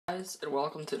Guys, and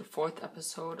welcome to the 4th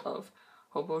episode of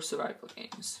Hobo Survival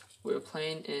Games. We're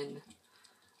playing in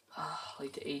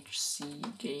like the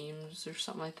HC games or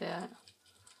something like that.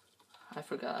 I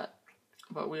forgot,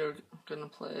 but we are gonna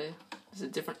play the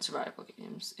different survival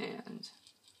games, and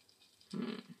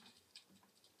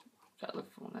gotta look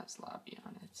for one that's lobby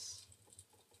on it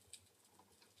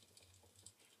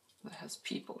that has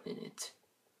people in it.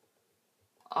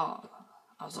 Oh,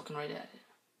 I was looking right at it.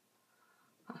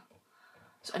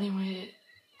 So anyway,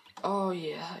 oh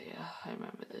yeah, I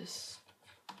remember this.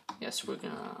 Yes, we're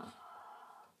gonna,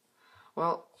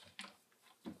 well,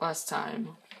 last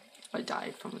time I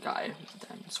died from a guy with a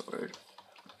diamond sword.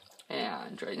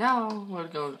 And right now, we're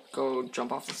gonna go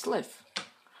jump off this cliff.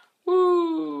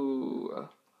 Woo!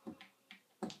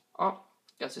 Oh,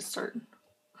 guess it's starting.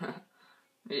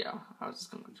 Yeah, I was just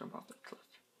gonna jump off that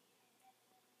cliff.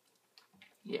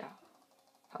 Yeah.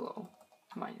 Hello,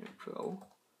 my new pro.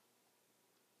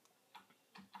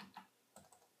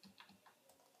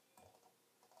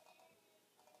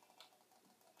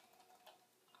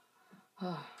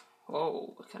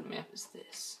 Whoa, what kind of map is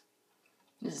this?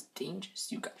 This is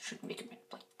dangerous. You guys should make a map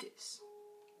like this.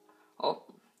 Oh,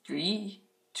 3,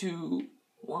 2,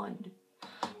 1.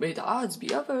 May the odds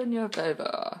be ever in your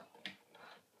favor.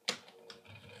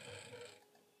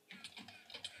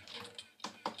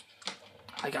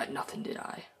 I got nothing, did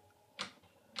I?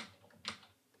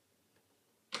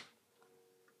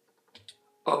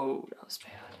 Oh, that was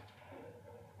bad.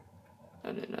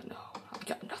 No. I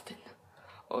got nothing.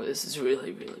 Oh, this is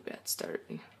really bad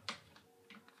starting.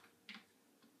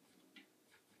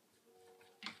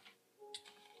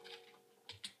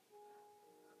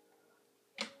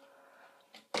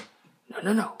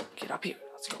 No. Get up here.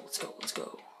 Let's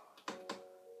go.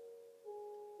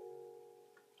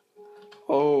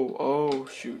 Oh,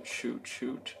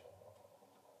 shoot.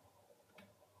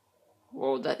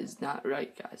 Whoa, that is not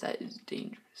right, guys. That is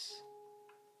dangerous.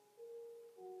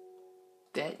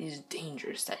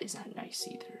 That is not nice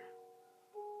either.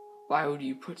 Why would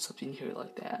you put something here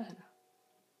like that?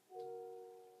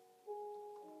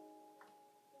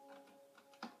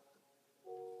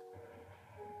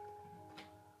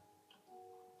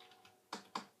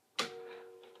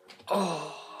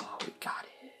 Oh, we got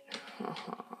it.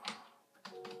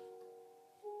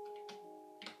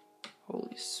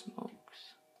 Holy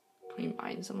smokes. Can we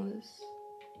mine some of this?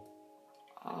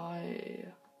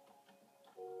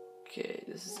 Okay,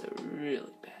 this is a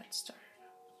really bad start.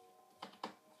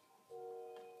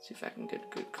 See if I can get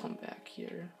a good comeback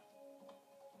here.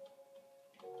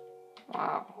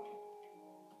 Wow.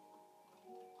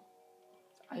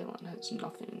 The island has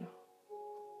nothing.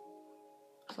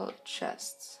 There's all the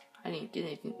chests. I didn't get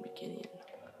anything in the beginning.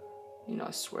 You know,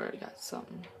 I swear I got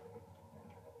something.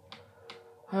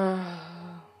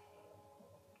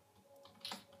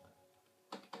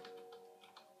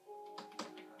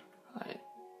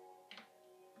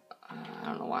 I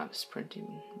don't know why I'm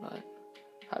sprinting, but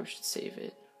I should save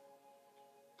it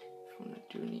if I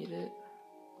do need it.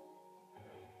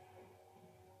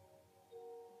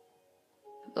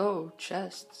 Hello,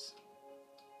 chests.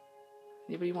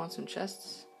 Anybody want some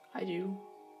chests? I do.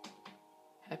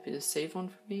 Happy to save one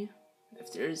for me,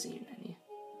 if there is even any.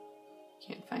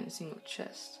 Can't find a single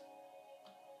chest.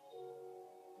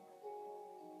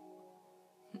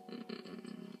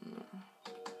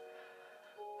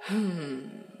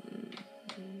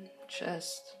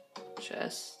 Chest.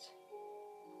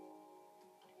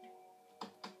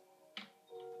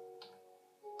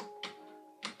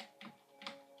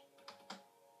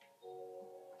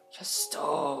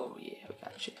 Oh yeah, we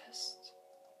got chest.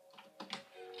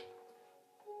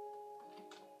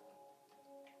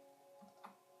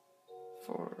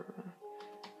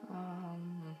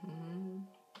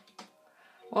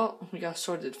 Well, we got a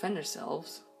sword to defend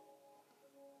ourselves.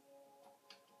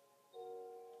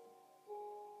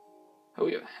 Oh,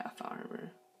 we have half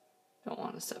armor. Don't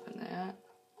want to step in that.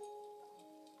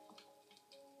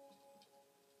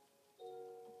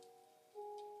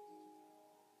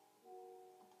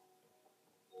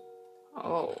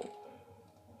 Oh.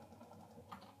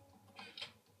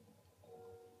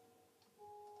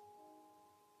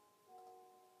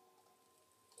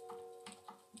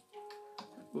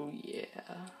 Oh yeah.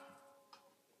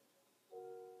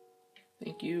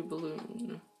 Thank you,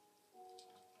 balloon.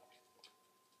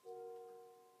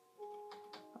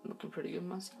 I'm looking pretty good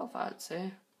myself, I'd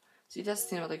say. See, that's the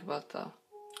thing I like about the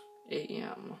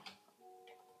AM.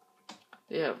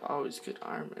 They have always good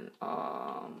armor.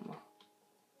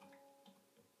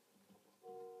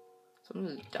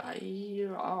 Someone just died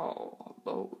here. Oh, a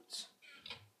boat.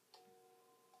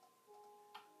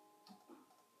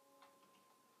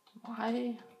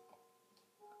 Why?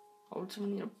 What would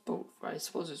someone need a boat for? I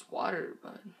suppose there's water,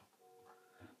 but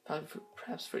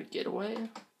perhaps for a getaway?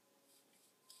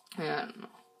 Yeah, I don't know.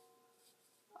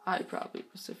 I probably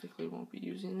specifically won't be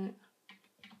using it.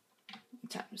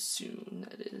 Anytime soon,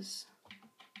 that is.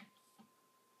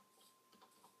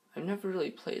 I've never really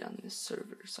played on this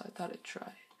server, so I thought I'd try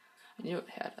it. I knew it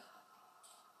had a...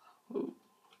 Ooh.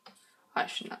 I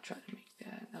should not try to make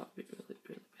that. That would be a really,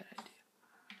 really bad idea.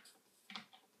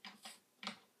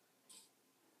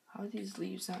 How are these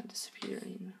leaves not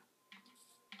disappearing?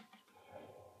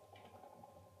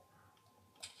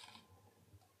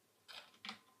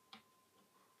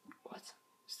 What?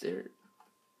 Is there...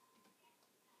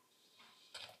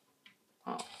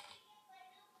 Oh.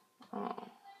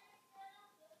 Oh.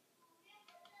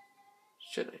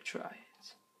 Should I try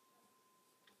it?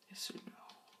 Yes or no?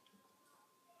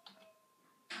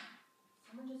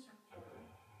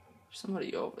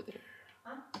 Somebody over there.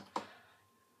 Huh?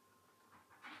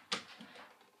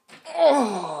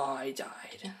 Oh, I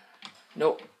died.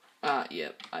 Nope.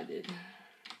 Yep, I did.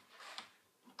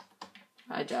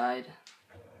 I died.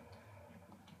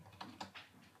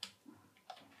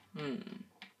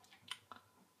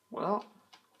 Well,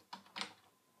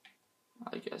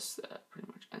 I guess that pretty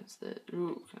much ends that.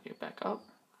 Ooh, can I get back up?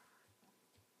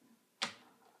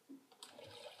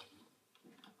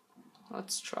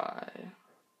 Let's try.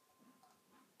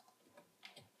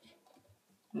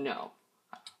 No.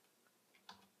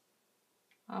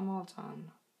 I'm all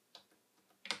done.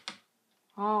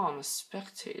 Oh, I'm a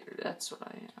spectator. That's what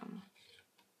I am.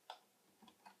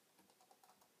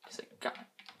 Because I got it.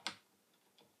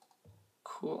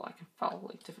 Cool, I can follow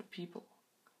like different people.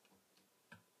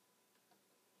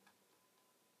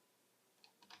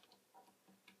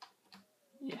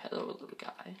 Yeah, hello, little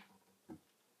guy.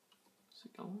 How's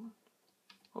it going?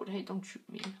 Oh, hey, don't shoot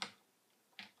me.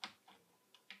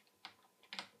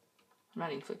 I'm not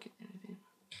even clicking anything.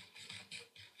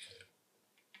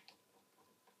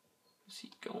 Where's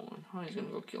he going? Oh, he's gonna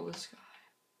go kill this guy.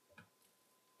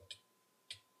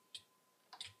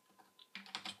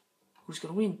 Who's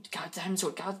gonna win? God damn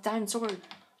sword, God damn sword.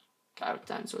 God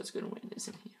damn sword's gonna win,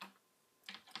 isn't he?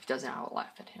 If he doesn't, I'll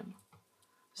laugh at him.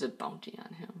 There's a bounty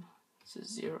on him. It's a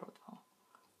 0 though.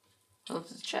 I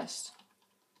looked at the chest.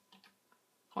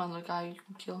 Come on, little guy, you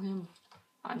can kill him.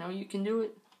 I know you can do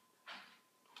it.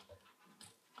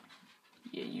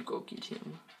 Yeah, you go get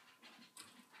him.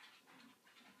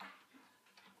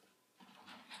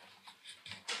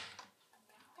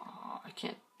 Oh, I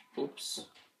can't. Oops.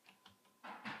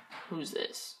 Who's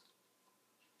this?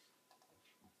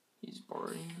 He's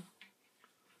boring.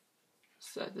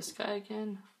 Is that this guy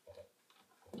again?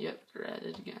 Yep, they're at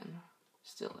it again.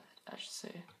 Still at it, I should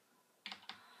say.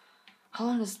 How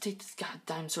long does it take this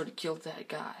goddamn sword to kill that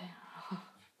guy?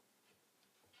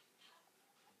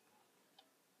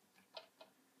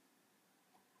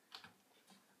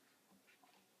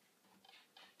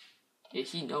 Yeah,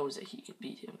 he knows that he can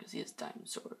beat him because he has diamond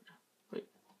sword. Wait.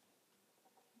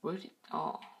 Where did...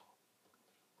 Oh.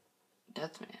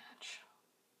 Deathmatch.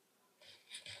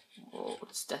 Whoa,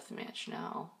 it's deathmatch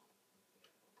now.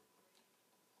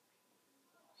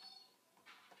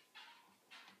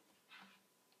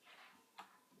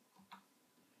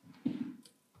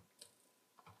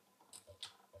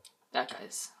 That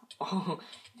guy's... Oh,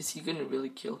 is he gonna really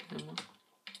kill him?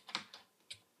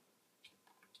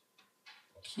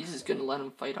 He's just gonna let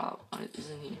him fight off on it,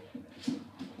 isn't he?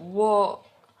 Whoa!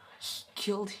 He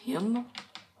killed him?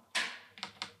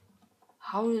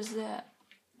 How is that?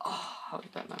 Oh, I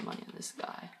would bet my money on this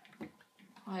guy.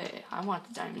 Hey, I want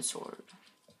the diamond sword.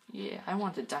 Yeah, I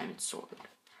want the diamond sword.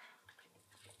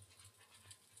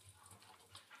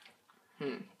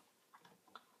 Is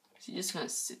he just gonna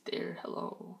sit there?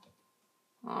 Hello?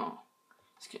 Oh,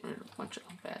 he's getting rid of a bunch of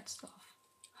bad stuff.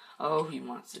 Oh, he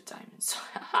wants the diamond sword.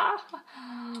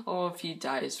 Oh, if he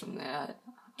dies from that,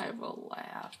 I will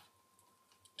laugh.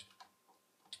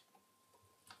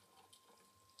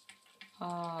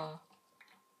 Oh,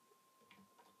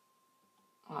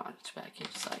 it's bad. I can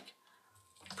just like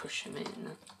push him in.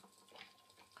 If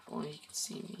only he could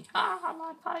see me. Ah, I'm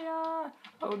on fire!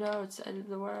 Oh no, it's the end of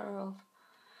the world.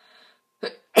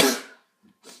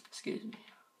 Excuse me.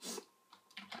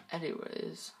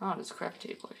 Anyways, oh, there's a craft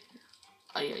table right here.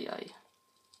 Ay, ay, ay.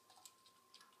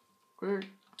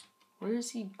 Where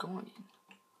is he going?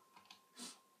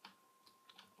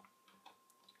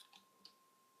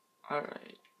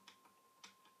 Alright.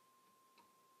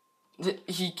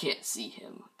 He can't see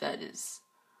him. That is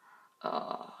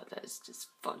just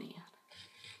funny.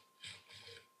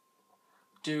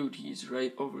 Dude, he's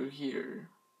right over here.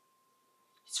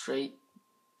 He's right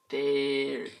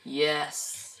there.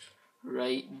 Yes.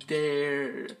 Right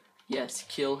there. Yes,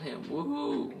 kill him.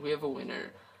 Woohoo! We have a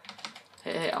winner.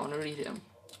 Hey, I want to read him.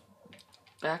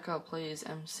 Backup plays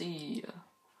MC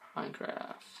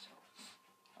Minecraft.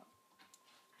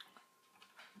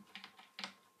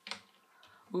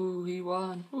 Ooh, he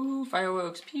won. Ooh,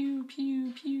 fireworks. Pew,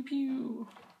 pew, pew, pew.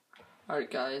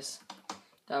 Alright, guys.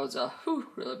 That was a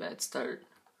really bad start.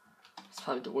 It's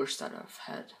probably the worst start I've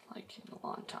had, like, in a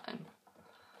long time.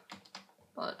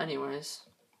 But anyways,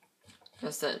 I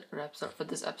guess that wraps up for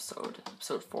this episode.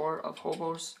 Episode 4 of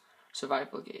Hobo's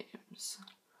Survival Games.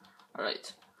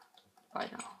 Alright. Bye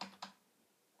now.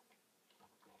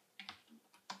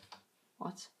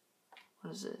 What?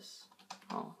 What is this?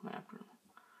 Oh, map room.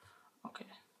 Okay.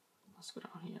 Let's go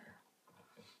down here.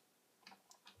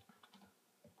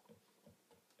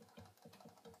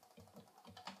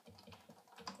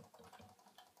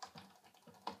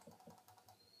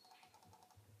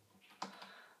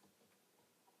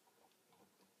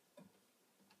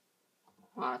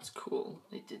 Wow, that's cool.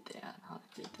 They did that. How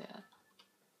they did that.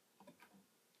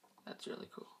 That's really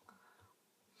cool.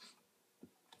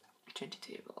 Enchanting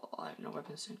table. I have no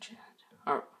weapons to enchant.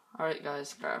 Alright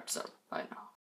guys, that wraps up. Bye now.